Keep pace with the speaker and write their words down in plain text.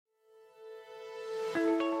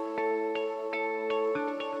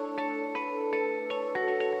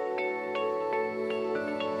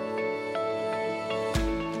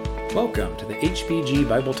Welcome to the HBG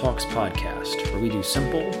Bible Talks podcast, where we do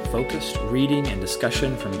simple, focused reading and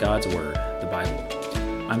discussion from God's Word, the Bible.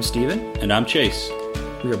 I'm Stephen. And I'm Chase.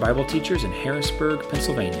 We are Bible teachers in Harrisburg,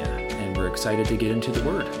 Pennsylvania, and we're excited to get into the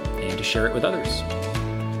Word and to share it with others.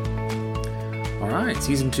 All right,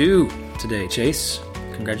 Season 2 today, Chase.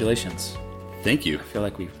 Congratulations. Thank you. I feel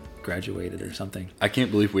like we graduated or something. I can't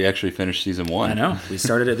believe we actually finished Season 1. I know. We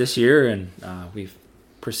started it this year, and we've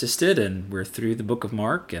persisted, and we're through the book of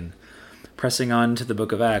Mark and pressing on to the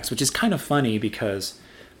book of Acts, which is kind of funny because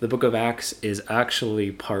the book of Acts is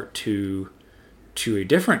actually part 2 to a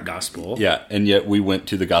different gospel. Yeah, and yet we went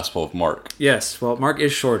to the Gospel of Mark. Yes, well, Mark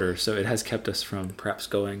is shorter, so it has kept us from perhaps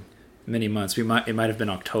going many months. It might have been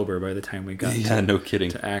October by the time we got no kidding.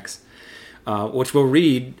 to Acts, which we'll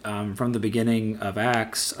read from the beginning of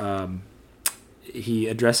Acts. He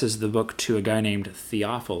addresses the book to a guy named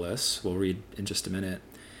Theophilus. We'll read in just a minute.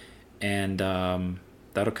 And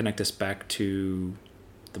that'll connect us back to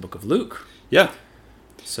the book of Luke. Yeah.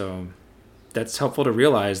 So that's helpful to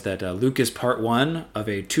realize that Luke is part 1 of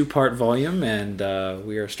a 2-part volume, and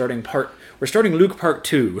we're starting Luke part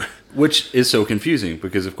 2. Which is so confusing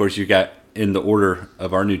because, of course, you got in the order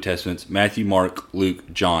of our New Testaments, Matthew, Mark,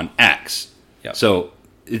 Luke, John, Acts. Yep. So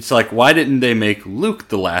it's like, why didn't they make Luke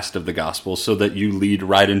the last of the Gospels so that you lead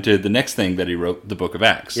right into the next thing that he wrote, the book of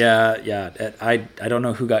Acts? Yeah. I don't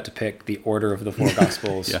know who got to pick the order of the 4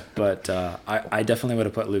 Gospels, Yeah. but I definitely would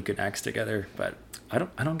have put Luke and Acts together, but I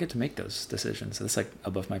don't get to make those decisions. So it's like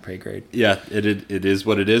above my pay grade. Yeah, it is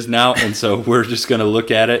what it is now, and so we're just going to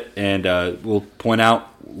look at it, and we'll point out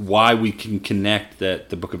why we can connect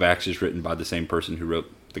that the book of Acts is written by the same person who wrote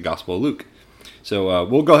the Gospel of Luke. So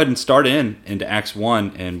we'll go ahead and start into Acts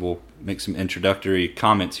 1, and we'll make some introductory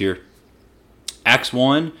comments here. Acts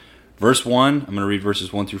 1, verse 1, I'm going to read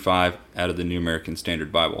verses 1 through 5 out of the New American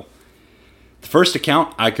Standard Bible. The first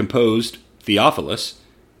account I composed, Theophilus,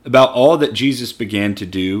 about all that Jesus began to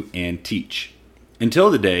do and teach, until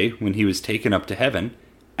the day when he was taken up to heaven,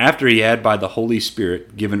 after he had by the Holy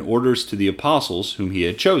Spirit given orders to the apostles whom he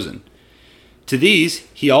had chosen. To these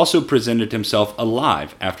he also presented himself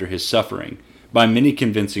alive after his suffering, by many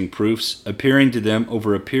convincing proofs, appearing to them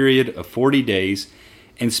over a period of 40 days,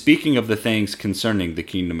 and speaking of the things concerning the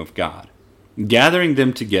kingdom of God. Gathering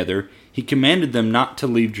them together, he commanded them not to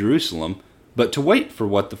leave Jerusalem, but to wait for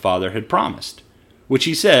what the Father had promised, which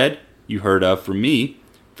he said, "You heard of from me,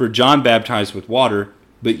 for John baptized with water,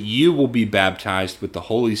 but you will be baptized with the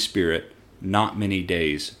Holy Spirit not many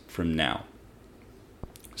days from now."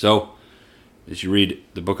 So, as you read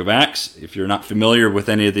the book of Acts, if you're not familiar with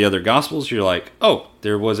any of the other Gospels, you're like, oh,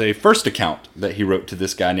 there was a first account that he wrote to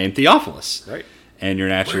this guy named Theophilus. Right. And you're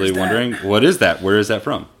naturally wondering, what is that? Where is that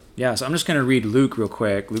from? Yeah, so I'm just going to read Luke real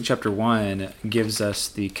quick. Luke chapter 1 gives us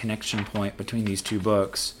the connection point between these 2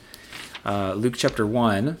 books. Luke chapter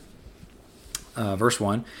 1, verse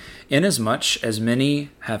 1, "Inasmuch as many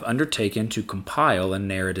have undertaken to compile a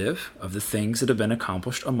narrative of the things that have been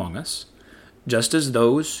accomplished among us, just as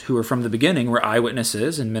those who were from the beginning were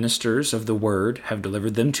eyewitnesses and ministers of the word have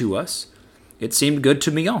delivered them to us, it seemed good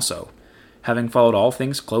to me also, having followed all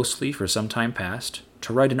things closely for some time past,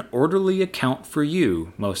 to write an orderly account for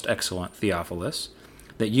you, most excellent Theophilus,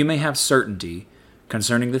 that you may have certainty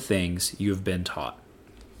concerning the things you have been taught."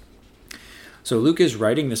 So Luke is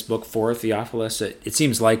writing this book for Theophilus. It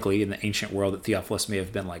seems likely in the ancient world that Theophilus may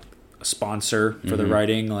have been like a sponsor for the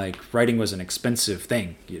writing. Like, writing was an expensive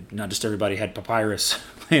thing. Not just everybody had papyrus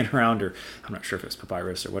laying around, or I'm not sure if it's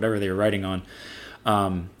papyrus or whatever they were writing on.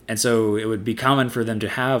 And so it would be common for them to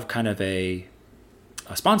have kind of a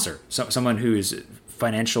sponsor, someone who is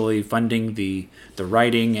financially funding the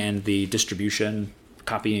writing and the distribution,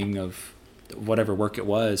 copying of whatever work it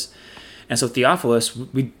was. And so Theophilus,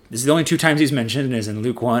 this is the only 2 times he's mentioned, is in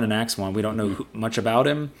Luke 1 and Acts 1. We don't know much about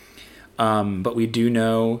him. But we do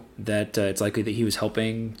know that it's likely that he was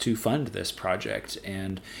helping to fund this project.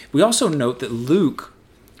 And we also note that Luke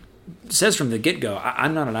says from the get-go,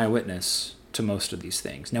 I'm not an eyewitness to most of these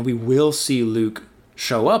things. Now, we will see Luke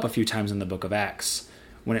show up a few times in the book of Acts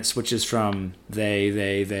when it switches from they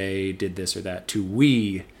did this or that to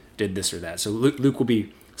we did this or that. So Luke will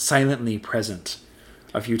be silently present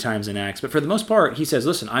a few times in Acts. But for the most part, he says,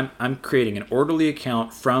 listen, I'm creating an orderly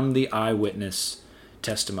account from the eyewitness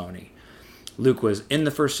testimony. Luke was in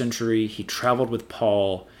the first century. He traveled with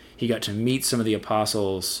Paul. He got to meet some of the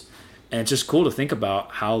apostles. And it's just cool to think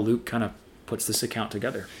about how Luke kind of puts this account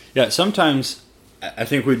together. Yeah, sometimes I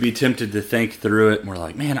think we'd be tempted to think through it, and we're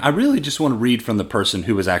like, man, I really just want to read from the person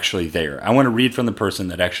who was actually there. I want to read from the person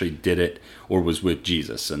that actually did it or was with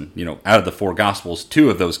Jesus. And, out of the 4 Gospels,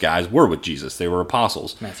 2 of those guys were with Jesus. They were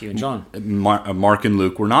apostles. Matthew and John. Mark and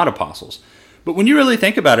Luke were not apostles. But when you really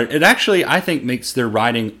think about it, it actually, I think, makes their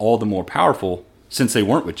writing all the more powerful since they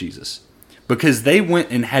weren't with Jesus. Because they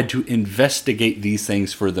went and had to investigate these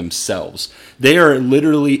things for themselves. They are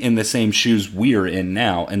literally in the same shoes we are in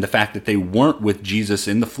now, and the fact that they weren't with Jesus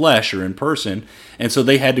in the flesh or in person, and so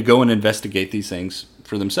they had to go and investigate these things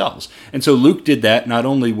for themselves. And so Luke did that not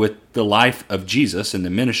only with the life of Jesus and the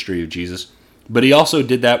ministry of Jesus, but he also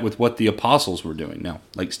did that with what the apostles were doing. Now,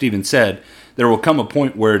 like Stephen said, there will come a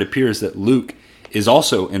point where it appears that Luke is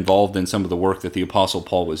also involved in some of the work that the apostle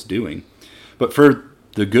Paul was doing. But for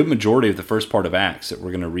the good majority of the first part of Acts that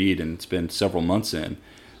we're going to read and spend several months in,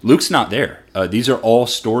 Luke's not there. These are all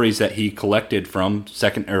stories that he collected from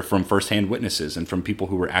first-hand witnesses and from people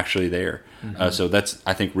who were actually there. Mm-hmm. So that's,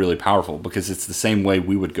 I think, really powerful because it's the same way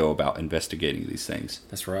we would go about investigating these things.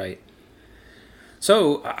 That's right.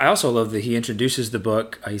 So I also love that he introduces the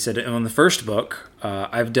book. He said in the first book,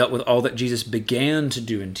 I've dealt with all that Jesus began to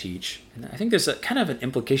do and teach. And I think there's a kind of an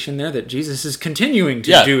implication there that Jesus is continuing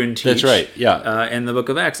to do and teach. That's right. Yeah. In the book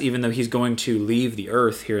of Acts, even though he's going to leave the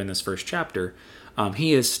earth here in this first chapter,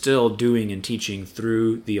 he is still doing and teaching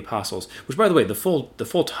through the apostles. Which, by the way, the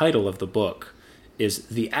full title of the book is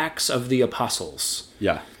The Acts of the Apostles.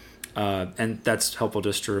 Yeah. And that's helpful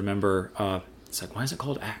just to remember. It's like, why is it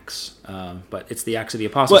called Acts? But it's the Acts of the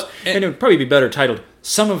Apostles. Well, and it would probably be better titled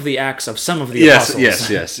Some of the Acts of Some of the Apostles.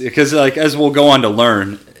 Yes. Because as we'll go on to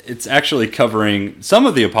learn, it's actually covering some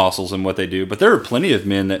of the apostles and what they do, but there are plenty of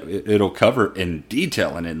men that it'll cover in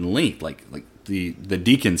detail and in length, like the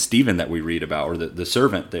deacon Stephen that we read about, or the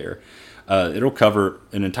servant there. It'll cover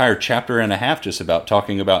an entire chapter and a half just about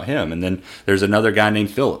talking about him. And then there's another guy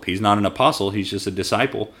named Philip. He's not an apostle, he's just a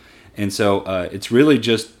disciple. And so it's really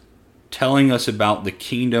just telling us about the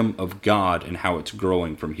kingdom of God and how it's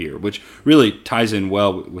growing from here, which really ties in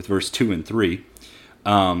well with verse 2 and 3.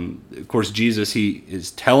 Of course, Jesus, he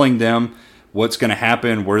is telling them what's going to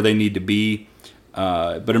happen, where they need to be.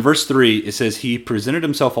 But in verse 3, it says, he presented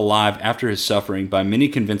himself alive after his suffering by many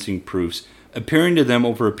convincing proofs, appearing to them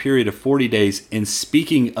over a period of 40 days and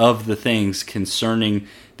speaking of the things concerning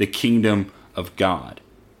the kingdom of God.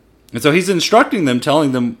 And so he's instructing them,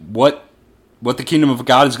 telling them what the kingdom of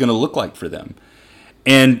God is going to look like for them.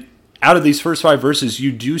 And out of these first 5 verses,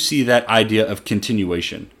 you do see that idea of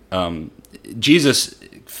continuation. Jesus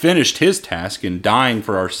finished his task in dying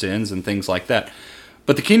for our sins and things like that.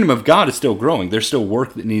 But the kingdom of God is still growing. There's still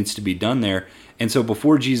work that needs to be done there. And so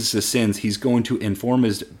before Jesus ascends, he's going to inform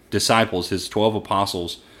his disciples, his 12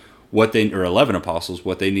 apostles, or 11 apostles,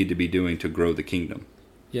 what they need to be doing to grow the kingdom.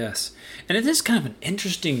 Yes. And it is kind of an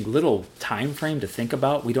interesting little time frame to think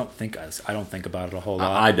about. I don't think about it a whole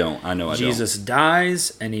lot. I don't. I know I don't. Jesus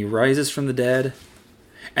dies and he rises from the dead.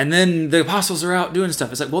 And then the apostles are out doing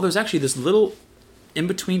stuff. It's like, well, there's actually this little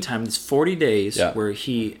in-between time, this 40 days, where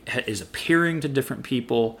he is appearing to different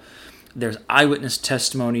people. There's eyewitness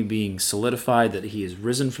testimony being solidified that he is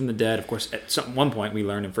risen from the dead. Of course, at one point, we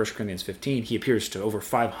learn in 1 Corinthians 15, he appears to over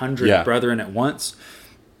 500 brethren at once.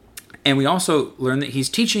 And we also learn that he's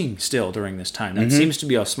teaching still during this time. That seems to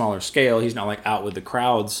be a smaller scale. He's not like out with the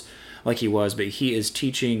crowds like he was, but he is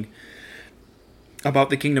teaching about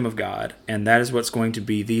the kingdom of God. And that is what's going to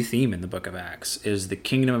be the theme in the book of Acts, is the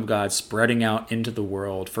kingdom of God spreading out into the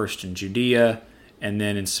world, first in Judea, and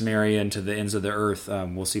then in Samaria and to the ends of the earth.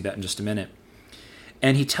 We'll see that in just a minute.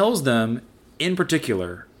 And he tells them, in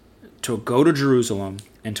particular, to go to Jerusalem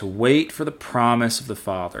and to wait for the promise of the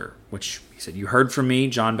Father, which he said, you heard from me,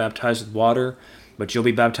 John baptized with water, but you'll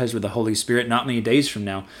be baptized with the Holy Spirit not many days from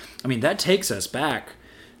now. I mean, that takes us back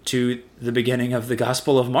to the beginning of the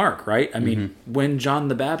Gospel of Mark, right? I mean, when John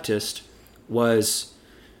the Baptist was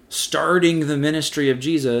starting the ministry of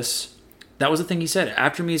Jesus, that was the thing he said.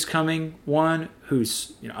 After me is coming one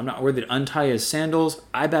who's, I'm not worthy to untie his sandals.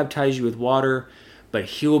 I baptize you with water, but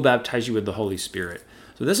he will baptize you with the Holy Spirit.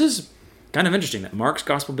 So this is kind of interesting that Mark's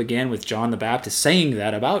gospel began with John the Baptist saying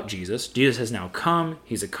that about Jesus. Jesus has now come.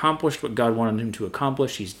 He's accomplished what God wanted him to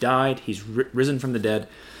accomplish. He's died. He's risen from the dead.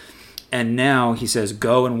 And now he says,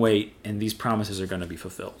 go and wait, and these promises are going to be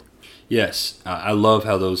fulfilled. Yes, I love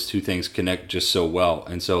how those two things connect just so well.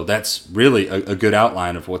 And so that's really a good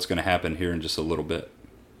outline of what's going to happen here in just a little bit.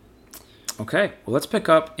 Okay, well, let's pick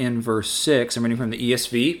up in verse 6. I'm reading from the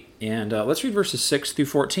ESV, and let's read verses 6 through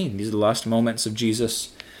 14. These are the last moments of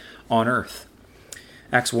Jesus on earth.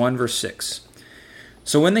 Acts 1, verse 6.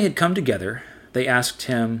 So when they had come together, they asked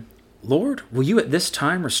him, Lord, will you at this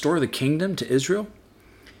time restore the kingdom to Israel?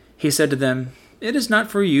 He said to them, It is not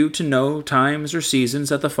for you to know times or seasons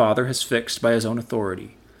that the Father has fixed by his own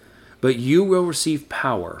authority. But you will receive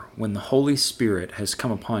power when the Holy Spirit has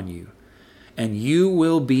come upon you, and you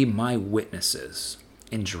will be my witnesses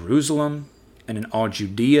in Jerusalem and in all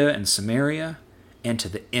Judea and Samaria and to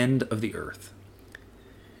the end of the earth.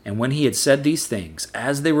 And when he had said these things,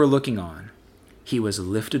 as they were looking on, he was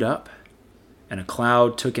lifted up, and a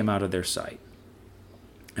cloud took him out of their sight.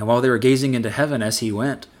 And while they were gazing into heaven as he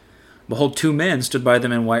went, behold, 2 men stood by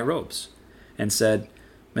them in white robes, and said,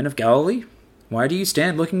 Men of Galilee, why do you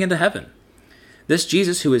stand looking into heaven? This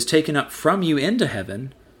Jesus who is taken up from you into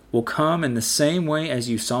heaven will come in the same way as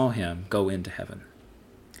you saw him go into heaven.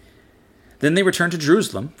 Then they returned to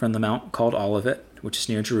Jerusalem from the mount called Olivet, which is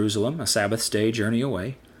near Jerusalem, a Sabbath's day journey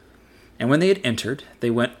away. And when they had entered, they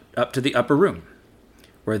went up to the upper room,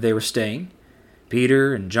 where they were staying,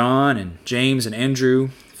 Peter and John and James and Andrew,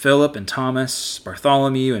 Philip and Thomas,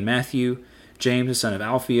 Bartholomew and Matthew, James the son of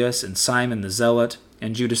Alphaeus, and Simon the Zealot,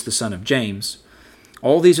 and Judas the son of James.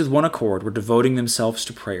 All these with one accord were devoting themselves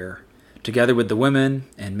to prayer, together with the women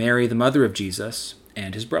and Mary, the mother of Jesus,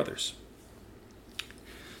 and his brothers.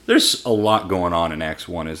 There's a lot going on in Acts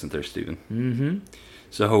 1, isn't there, Stephen? Mm-hmm.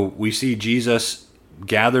 So we see Jesus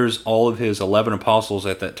gathers all of his 11 apostles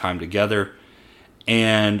at that time together,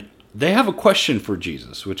 and they have a question for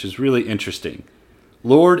Jesus, which is really interesting.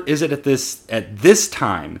 Lord, is it at this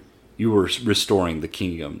time you were restoring the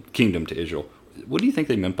kingdom to Israel? What do you think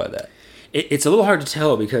they meant by that? It's a little hard to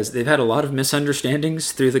tell because they've had a lot of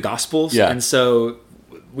misunderstandings through the Gospels. Yeah. And so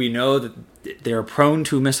we know that they're prone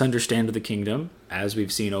to misunderstand the kingdom, as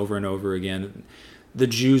we've seen over and over again. The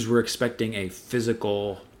Jews were expecting a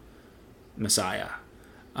physical Messiah.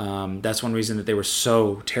 That's one reason that they were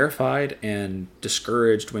so terrified and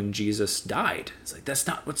discouraged when Jesus died. It's like, that's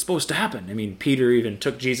not what's supposed to happen. I mean, Peter even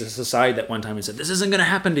took Jesus aside that one time and said, this isn't going to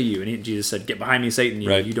happen to you. And Jesus said, get behind me, Satan.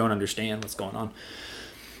 You don't understand what's going on.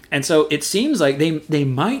 And so it seems like they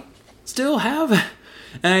might still have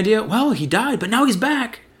an idea, well, he died, but now he's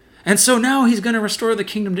back. And so now he's going to restore the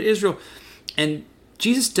kingdom to Israel. And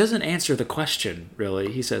Jesus doesn't answer the question,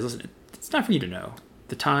 really. He says, listen, it's not for you to know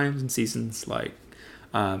the times and seasons. Like,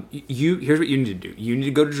 here's what you need to do. You need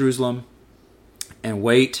to go to Jerusalem and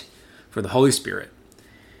wait for the Holy Spirit.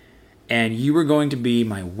 And you are going to be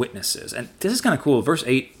my witnesses. And this is kind of cool. Verse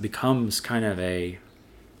 8 becomes kind of an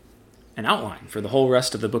outline for the whole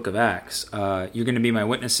rest of the book of Acts. You're going to be my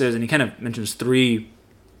witnesses. And he kind of mentions 3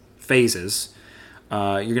 phases.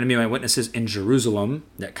 You're going to be my witnesses in Jerusalem.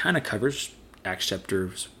 That kind of covers Acts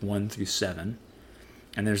chapters 1 through 7.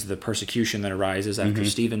 And there's the persecution that arises after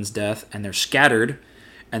Stephen's death. And they're scattered.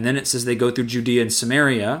 And then it says they go through Judea and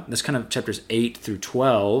Samaria. That's kind of chapters 8 through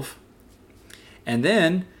 12. And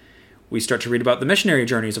then we start to read about the missionary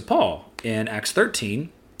journeys of Paul in Acts 13.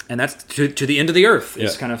 And that's to the end of the earth.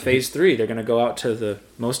 It's kind of phase 3. They're going to go out to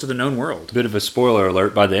most of the known world. Bit of a spoiler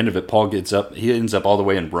alert. By the end of it, Paul ends up all the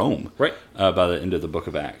way in Rome. Right. By the end of the book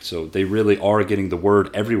of Acts. So they really are getting the word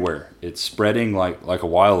everywhere. It's spreading like a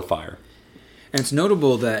wildfire. And it's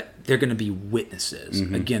notable that they're going to be witnesses.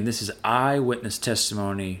 Again, this is eyewitness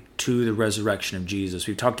testimony to the resurrection of Jesus.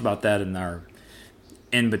 We've talked about that in our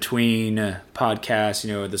in-between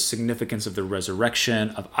podcasts, the significance of the resurrection,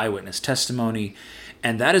 of eyewitness testimony.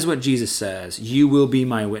 And that is what Jesus says. You will be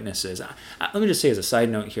my witnesses. Let me just say as a side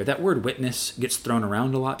note here, that word witness gets thrown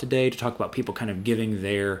around a lot today to talk about people kind of giving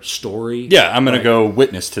their story. Yeah, I'm going to go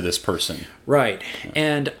witness to this person. Right.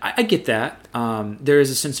 And I get that. There is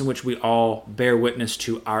a sense in which we all bear witness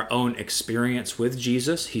to our own experience with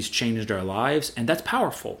Jesus. He's changed our lives, and that's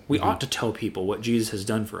powerful. We ought to tell people what Jesus has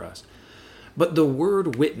done for us. But the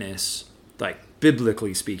word witness, like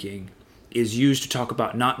biblically speaking, is used to talk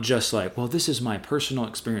about not just like, well, this is my personal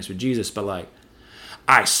experience with Jesus, but like,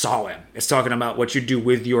 I saw him. It's talking about what you do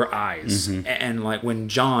with your eyes. And like when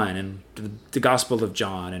John and the Gospel of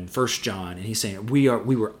John and 1 John, and he's saying we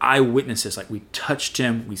were eyewitnesses, like we touched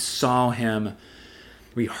him, we saw him,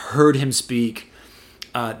 we heard him speak.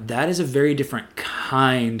 That is a very different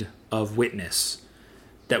kind of witness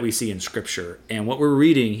that we see in Scripture. And what we're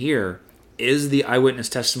reading here is the eyewitness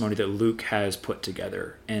testimony that Luke has put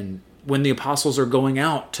together. And when the apostles are going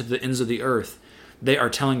out to the ends of the earth, they are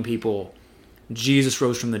telling people, Jesus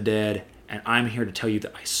rose from the dead, and I'm here to tell you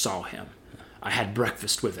that I saw him. I had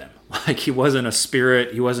breakfast with him. Like, he wasn't a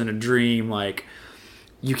spirit, he wasn't a dream. Like,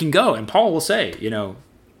 you can go. And Paul will say,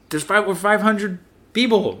 there's over 500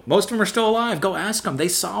 people. Most of them are still alive. Go ask them. They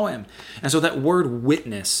saw him. And so that word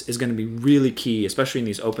witness is going to be really key, especially in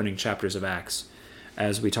these opening chapters of Acts,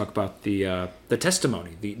 as we talk about the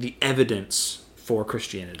testimony, the evidence for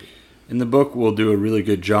Christianity. In the book, we'll do a really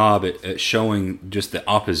good job at showing just the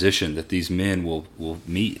opposition that these men will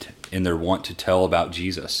meet in their want to tell about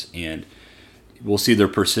Jesus. And we'll see their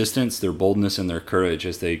persistence, their boldness, and their courage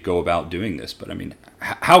as they go about doing this. But I mean,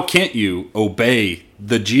 how can't you obey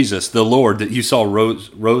the Jesus, the Lord that you saw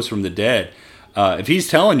rose from the dead? If he's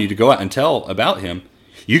telling you to go out and tell about him,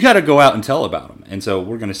 you got to go out and tell about him. And so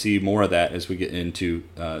we're going to see more of that as we get into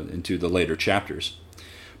the later chapters.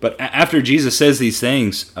 But after Jesus says these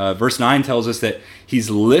things, verse 9 tells us that he's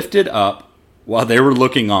lifted up while they were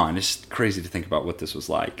looking on. It's crazy to think about what this was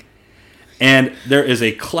like. And there is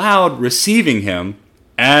a cloud receiving him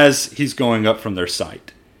as he's going up from their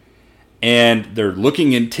sight. And they're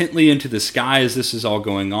looking intently into the sky as this is all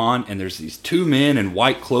going on. And there's these two men in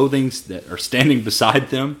white clothing that are standing beside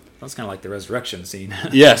them. That's kind of like the resurrection scene.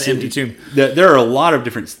 Yes. The empty tomb. There are a lot of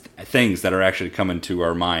different things that are actually coming to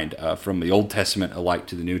our mind from the Old Testament alike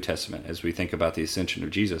to the New Testament as we think about the ascension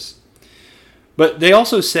of Jesus. But they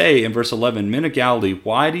also say in verse 11, Men of Galilee,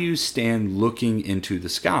 why do you stand looking into the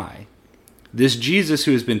sky? This Jesus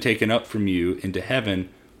who has been taken up from you into heaven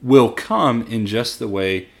will come in just the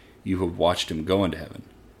way you have watched him go into heaven.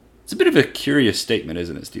 It's a bit of a curious statement,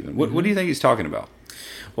 isn't it, Stephen? What do you think he's talking about?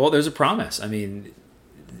 Well, there's a promise. I mean,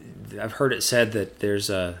 I've heard it said that there's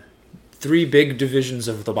three big divisions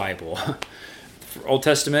of the Bible. For Old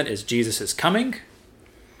Testament is Jesus is coming.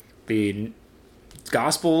 The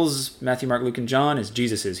Gospels, Matthew, Mark, Luke, and John, is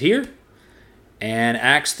Jesus is here. And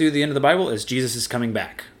Acts through the end of the Bible is Jesus is coming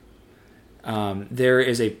back. There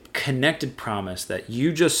is a connected promise that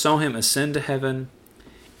you just saw him ascend to heaven,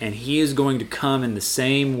 and he is going to come in the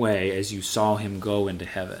same way as you saw him go into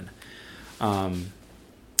heaven.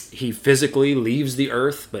 He physically leaves the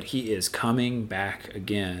earth, but he is coming back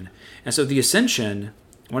again. And so the ascension,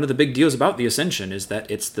 one of the big deals about the ascension is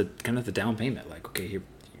that it's the kind of the down payment. Like, okay,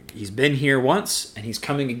 he's been here once, and he's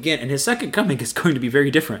coming again. And his second coming is going to be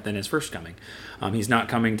very different than his first coming. He's not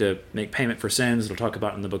coming to make payment for sins. We'll talk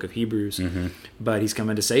about in the book of Hebrews. Mm-hmm. But he's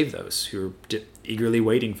coming to save those who are eagerly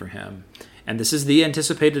waiting for him. And this is the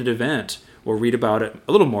anticipated event. We'll read about it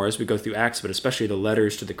a little more as we go through Acts, but especially the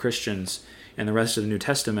letters to the Christians and the rest of the New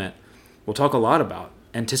Testament. We'll talk a lot about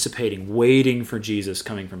anticipating, waiting for Jesus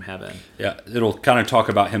coming from heaven. Yeah, it'll kind of talk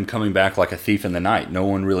about him coming back like a thief in the night. No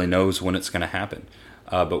one really knows when it's going to happen.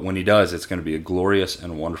 But when he does, it's going to be a glorious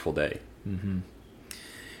and wonderful day. Mm-hmm.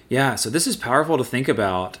 Yeah, so this is powerful to think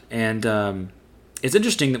about. And it's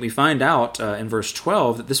interesting that we find out in verse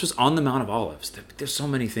 12 that this was on the Mount of Olives. There's so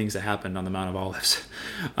many things that happened on the Mount of Olives.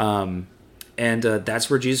 And that's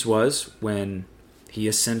where Jesus was when he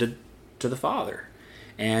ascended to the Father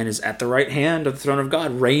and is at the right hand of the throne of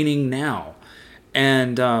God, reigning now.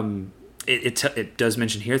 And it does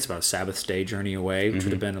mention here it's about a Sabbath day journey away, which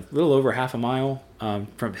would have been a little over half a mile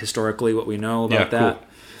from historically what we know about that.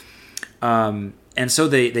 Cool. And so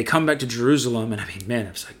they come back to Jerusalem, and I mean, man,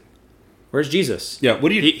 I was like, where's Jesus? Yeah, what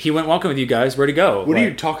do you? He went walking with you guys. Where'd he go? What do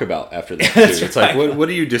you talk about after that? Too? It's right. Like, what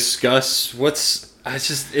do you discuss? It's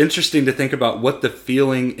just interesting to think about what the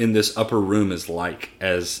feeling in this upper room is like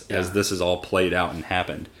as this is all played out and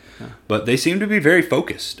happened. Yeah. But they seem to be very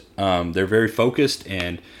focused. They're very focused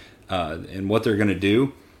and what they're going to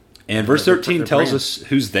do. And verse 13 tells us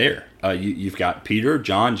who's there. You've got Peter,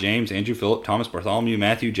 John, James, Andrew, Philip, Thomas, Bartholomew,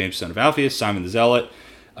 Matthew, James, son of Alphaeus, Simon the Zealot.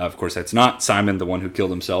 Of course, that's not Simon, the one who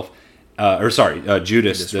killed himself.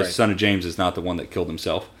 Judas, the son of James, is not the one that killed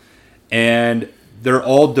himself. And they're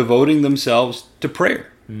all devoting themselves to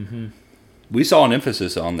prayer. Mm-hmm. We saw an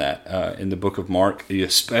emphasis on that in the book of Mark. You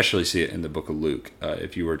especially see it in the book of Luke.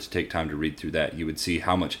 If you were to take time to read through that, you would see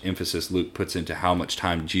how much emphasis Luke puts into how much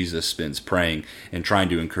time Jesus spends praying and trying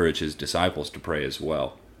to encourage his disciples to pray as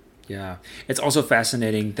well. Yeah. It's also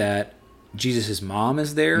fascinating that Jesus' mom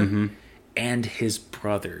is there and his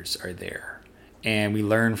brothers are there. And we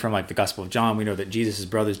learn from like the Gospel of John, we know that Jesus'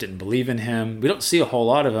 brothers didn't believe in him. We don't see a whole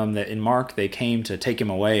lot of them. That in Mark, they came to take him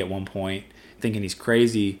away at one point, thinking he's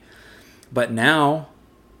crazy. But now,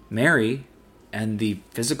 Mary and the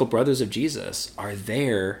physical brothers of Jesus are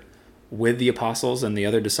there with the apostles and the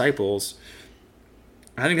other disciples.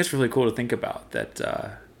 I think that's really cool to think about,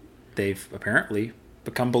 that they've apparently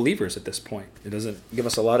become believers at this point. It doesn't give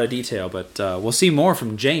us a lot of detail, but we'll see more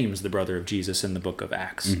from James, the brother of Jesus, in the book of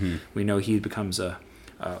Acts. Mm-hmm. We know he becomes a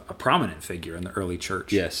prominent figure in the early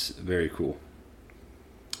church. Yes, very cool.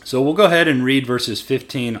 So we'll go ahead and read verses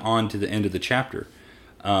 15 on to the end of the chapter.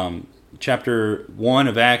 Chapter 1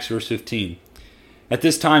 of Acts, verse 15. At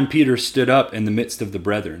this time Peter stood up in the midst of the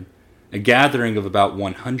brethren. A gathering of about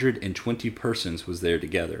 120 persons was there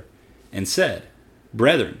together, and said,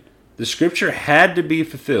 Brethren, the scripture had to be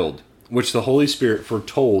fulfilled, which the Holy Spirit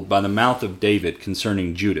foretold by the mouth of David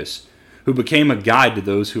concerning Judas, who became a guide to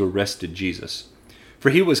those who arrested Jesus. For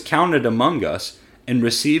he was counted among us and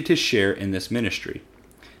received his share in this ministry.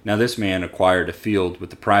 Now this man acquired a field with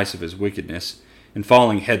the price of his wickedness, and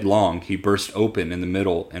falling headlong, he burst open in the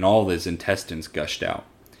middle, and all his intestines gushed out.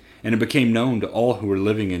 And it became known to all who were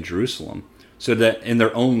living in Jerusalem, so that in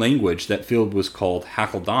their own language that field was called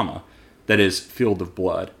Hakeldama, that is, field of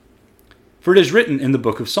blood. For it is written in the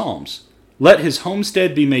book of Psalms, Let his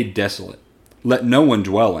homestead be made desolate, let no one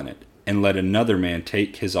dwell in it, and let another man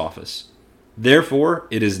take his office. Therefore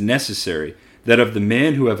it is necessary that of the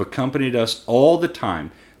men who have accompanied us all the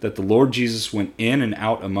time that the Lord Jesus went in and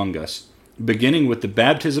out among us, beginning with the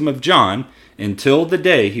baptism of John until the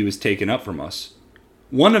day he was taken up from us,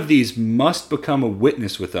 one of these must become a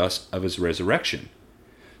witness with us of his resurrection.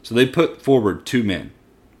 So they put forward 2 men,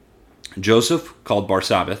 Joseph, called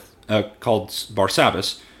Barsabbas,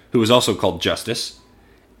 who was also called Justus,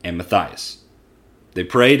 and Matthias. They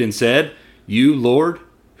prayed and said, You, Lord,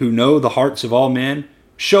 who know the hearts of all men,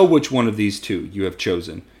 show which one of these 2 you have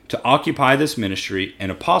chosen to occupy this ministry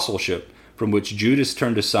and apostleship from which Judas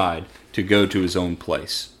turned aside to go to his own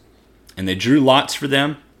place. And they drew lots for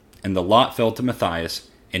them, and the lot fell to Matthias,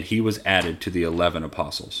 and he was added to the 11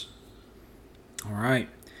 apostles. All right.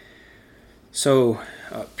 So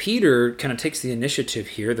Peter kind of takes the initiative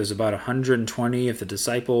here. There's about 120 of the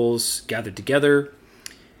disciples gathered together.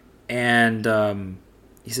 And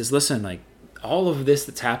he says, listen, like all of this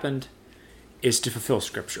that's happened is to fulfill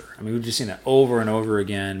Scripture. I mean, we've just seen that over and over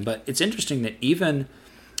again. But it's interesting that even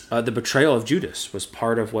the betrayal of Judas was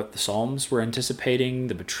part of what the Psalms were anticipating,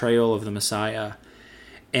 the betrayal of the Messiah.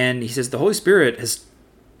 And he says the Holy Spirit has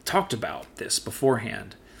talked about this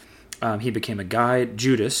beforehand. He became a guide.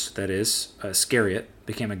 Judas, that is, Iscariot,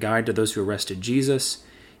 became a guide to those who arrested Jesus.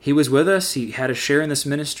 He was with us. He had a share in this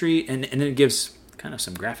ministry, and it gives kind of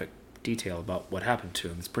some graphic detail about what happened to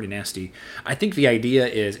him. It's pretty nasty. I think the idea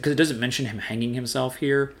is, because it doesn't mention him hanging himself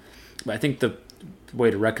here, but I think the way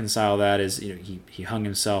to reconcile that is, he hung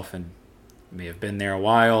himself and may have been there a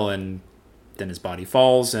while, and then his body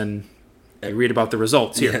falls, and you read about the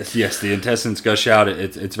results here. Yes, the intestines gush out.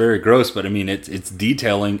 It's very gross, but I mean, it's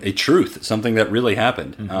detailing a truth, something that really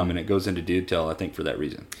happened, and it goes into detail, I think, for that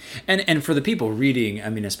reason. And for the people reading, I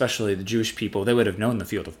mean, especially the Jewish people, they would have known the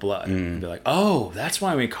field of blood. And be like, oh, that's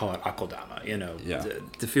why we call it Akeldama.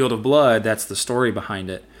 The field of blood. That's the story behind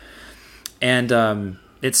it. And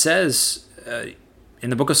it says in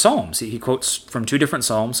the book of Psalms, he quotes from 2 different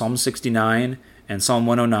Psalms, Psalm 69 and Psalm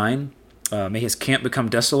 109. May his camp become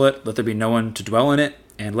desolate, let there be no one to dwell in it,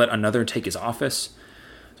 and let another take his office.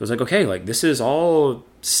 So it's like, okay, like this is all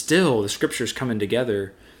still the Scriptures coming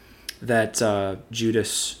together that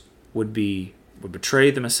Judas would betray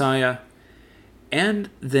the Messiah, and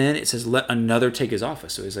then it says let another take his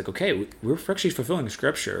office. So he's like, okay, we're actually fulfilling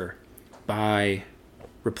Scripture by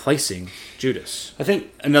replacing Judas. I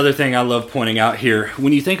think another thing I love pointing out here,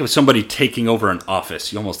 when you think of somebody taking over an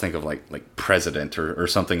office, you almost think of like president or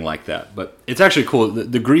something like that. But it's actually cool.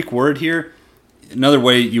 The Greek word here, another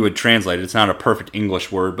way you would translate it, it's not a perfect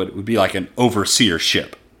English word, but it would be like an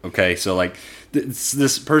overseership. Okay, so like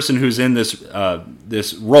this person who's in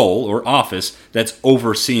this role or office that's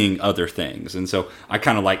overseeing other things. And so I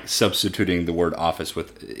kind of like substituting the word office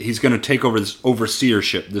with, he's going to take over this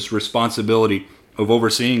overseership, this responsibility of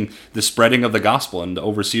overseeing the spreading of the gospel and the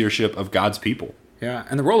overseership of God's people. Yeah,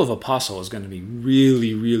 and the role of apostle is going to be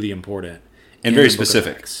really, really important. And very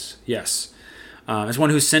specific. Yes. As one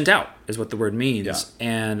who's sent out is what the word means. Yeah.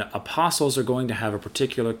 And apostles are going to have a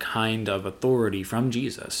particular kind of authority from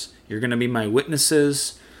Jesus. You're going to be my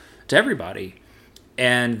witnesses to everybody.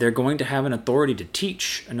 And they're going to have an authority to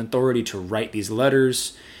teach, an authority to write these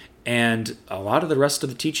letters. And a lot of the rest of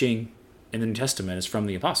the teaching in the New Testament is from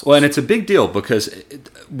the apostles. Well, and it's a big deal because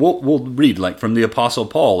we'll read like from the Apostle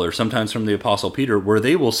Paul or sometimes from the Apostle Peter where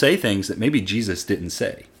they will say things that maybe Jesus didn't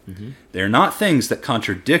say. Mm-hmm. They're not things that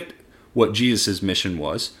contradict what Jesus' mission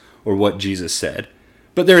was or what Jesus said,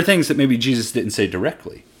 but there are things that maybe Jesus didn't say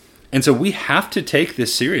directly. And so we have to take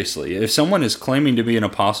this seriously. If someone is claiming to be an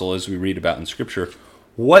apostle, as we read about in Scripture,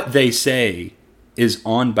 what they say is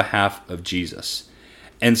on behalf of Jesus.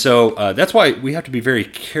 And so that's why we have to be very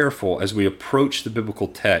careful as we approach the biblical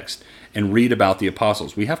text and read about the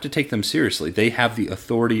apostles. We have to take them seriously. They have the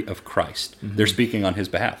authority of Christ. Mm-hmm. They're speaking on his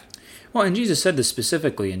behalf. Well, and Jesus said this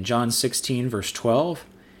specifically in John 16, verse 12.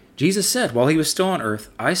 Jesus said, while he was still on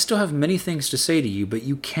earth, I still have many things to say to you, but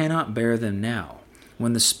you cannot bear them now.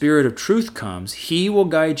 When the Spirit of truth comes, he will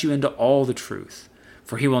guide you into all the truth.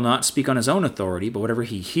 For he will not speak on his own authority, but whatever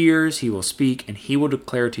he hears, he will speak, and he will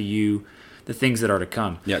declare to you the things that are to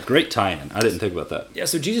come. Yeah, great tie-in. I didn't think about that. Yeah,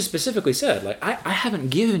 so Jesus specifically said, like, I haven't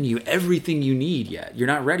given you everything you need yet. You're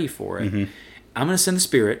not ready for it. Mm-hmm. I'm going to send the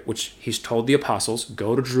Spirit, which he's told the apostles,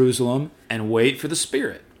 go to Jerusalem and wait for the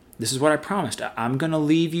Spirit. This is what I promised. I'm going to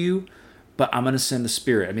leave you, but I'm going to send the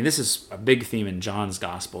Spirit. I mean, this is a big theme in John's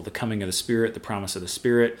Gospel, the coming of the Spirit, the promise of the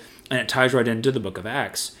Spirit, and it ties right into the book of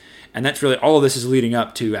Acts. And that's really, all of this is leading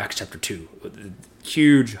up to Acts chapter 2, the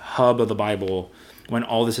huge hub of the Bible, when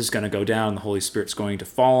all this is going to go down. The Holy Spirit's going to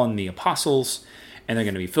fall on the apostles, and they're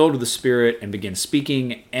going to be filled with the Spirit and begin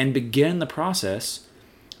speaking and begin the process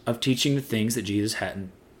of teaching the things that Jesus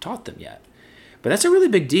hadn't taught them yet. But that's a really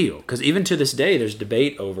big deal, because even to this day, there's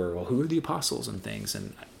debate over, well, who are the apostles and things,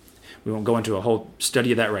 and we won't go into a whole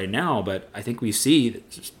study of that right now, but I think we see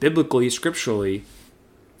that biblically, scripturally,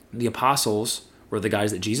 the apostles were the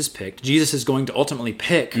guys that Jesus picked. Jesus is going to ultimately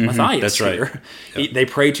pick Matthias. That's right. Here. Yep. They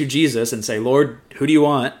pray to Jesus and say, Lord, who do you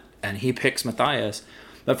want? And he picks Matthias.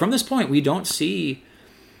 But from this point, we don't see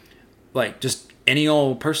like just any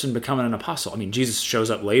old person becoming an apostle. I mean, Jesus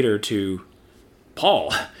shows up later to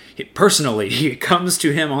Paul. He comes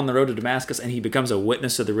to him on the road to Damascus, and he becomes a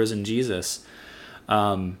witness of the risen Jesus.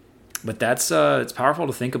 But that's it's powerful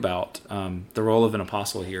to think about the role of an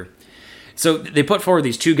apostle here. So they put forward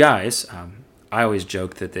these two guys. I always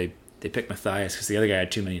joke that they picked Matthias because the other guy had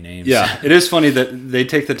too many names. Yeah, it is funny that they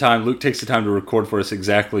take the time, Luke takes the time to record for us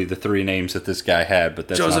exactly the three names that this guy had. But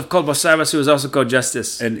that's Joseph called Barsabbas, who is also called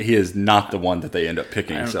Justus. And he is not the one that they end up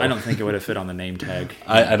picking. I don't think it would have fit on the name tag.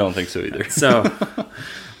 I don't think so either. So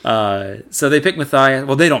they pick Matthias.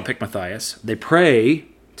 Well, they don't pick Matthias. They pray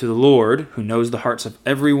to the Lord, who knows the hearts of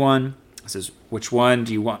everyone. He says, which one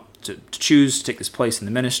do you want to choose to take this place in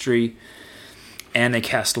the ministry? And they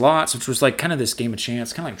cast lots, which was like kind of this game of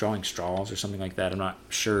chance, kind of like drawing straws or something like that. I'm not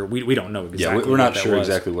sure. We don't know exactly. Yeah, we're not sure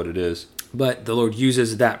exactly what it is. But the Lord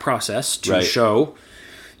uses that process to show,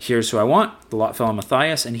 here's who I want. The lot fell on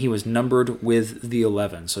Matthias, and he was numbered with the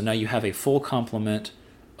 11. So now you have a full complement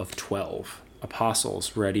of 12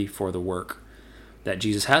 apostles ready for the work that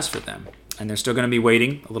Jesus has for them. And they're still going to be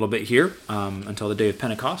waiting a little bit here until the day of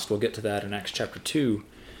Pentecost. We'll get to that in Acts chapter 2.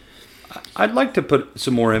 I'd like to put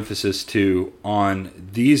some more emphasis, too, on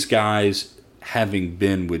these guys having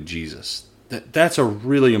been with Jesus. That's a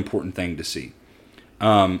really important thing to see.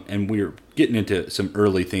 And we're getting into some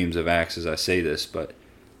early themes of Acts as I say this, but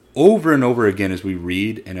over and over again as we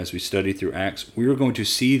read and as we study through Acts, we are going to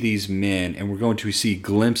see these men and we're going to see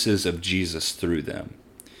glimpses of Jesus through them.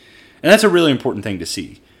 And that's a really important thing to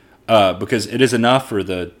see because it is enough for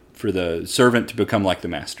the servant to become like the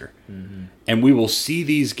master. Mm-hmm. And we will see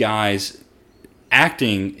these guys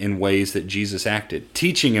acting in ways that Jesus acted,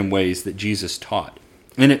 teaching in ways that Jesus taught.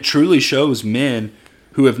 And it truly shows men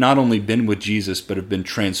who have not only been with Jesus, but have been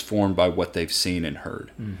transformed by what they've seen and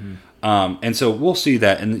heard. Mm-hmm. And so we'll see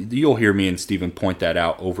that, and you'll hear me and Stephen point that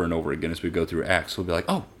out over and over again as we go through Acts. We'll be like,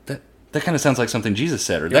 oh, that kind of sounds like something Jesus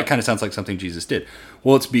said, or that kind of sounds like something Jesus did.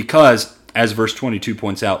 Well, it's because, as verse 22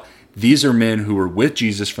 points out, these are men who were with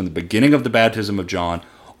Jesus from the beginning of the baptism of John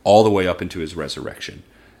all the way up into his resurrection.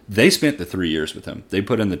 They spent the 3 years with him. They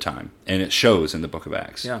put in the time, and it shows in the book of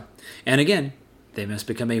Acts. Yeah. And again, they must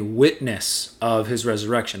become a witness of his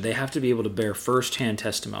resurrection. They have to be able to bear firsthand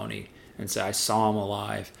testimony and say, I saw him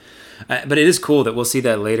alive. But it is cool that we'll see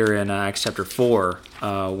that later in Acts chapter 4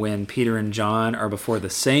 when Peter and John are before the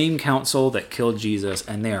same council that killed Jesus,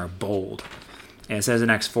 and they are bold. And it says in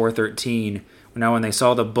Acts 4:13, now when they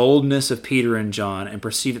saw the boldness of Peter and John and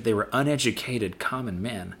perceived that they were uneducated common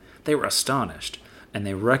men, they were astonished, and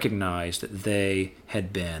they recognized that they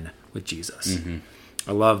had been with Jesus. Mm-hmm.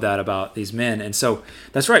 I love that about these men. And so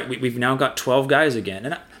that's right. We've now got 12 guys again.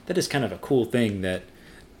 And that is kind of a cool thing that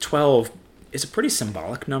 12 is a pretty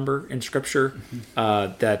symbolic number in Scripture.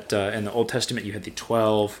 Mm-hmm. That in the Old Testament you had the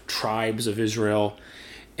 12 tribes of Israel,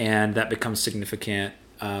 and that becomes significant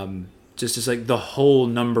just as like the whole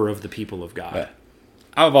number of the people of God. Yeah.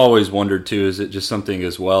 I've always wondered, too, is it just something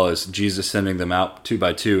as well as Jesus sending them out 2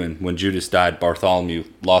 by 2, and when Judas died, Bartholomew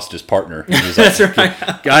lost his partner. And he's like, that's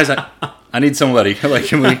right. Guys, I need somebody. Like,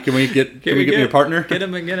 can we get me a partner? Get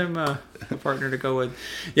him a partner to go with.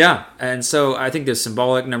 Yeah, and so I think there's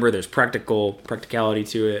symbolic number, there's practicality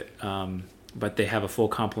to it, but they have a full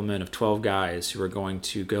complement of 12 guys who are going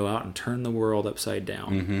to go out and turn the world upside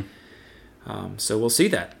down. Mm-hmm. So we'll see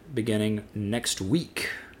that beginning next week.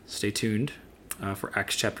 Stay tuned for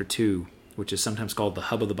Acts chapter 2, which is sometimes called the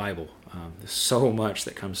hub of the Bible. There's so much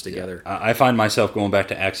that comes together. Yeah. I find myself going back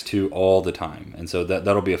to Acts 2 all the time, and so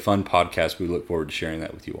that'll be a fun podcast. We look forward to sharing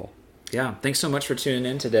that with you all. Yeah, thanks so much for tuning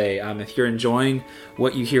in today. If you're enjoying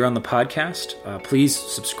what you hear on the podcast, please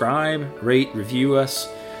subscribe, rate, review us.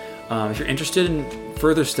 If you're interested in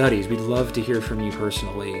further studies, we'd love to hear from you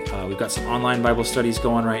personally. We've got some online Bible studies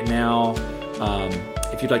going right now.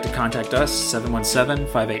 If you'd like to contact us,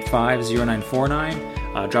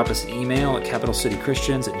 717-585-0949. Drop us an email at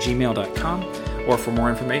capitalcitychristians@gmail.com. Or for more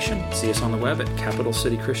information, see us on the web at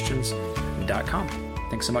capitalcitychristians.com.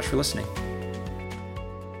 Thanks so much for listening.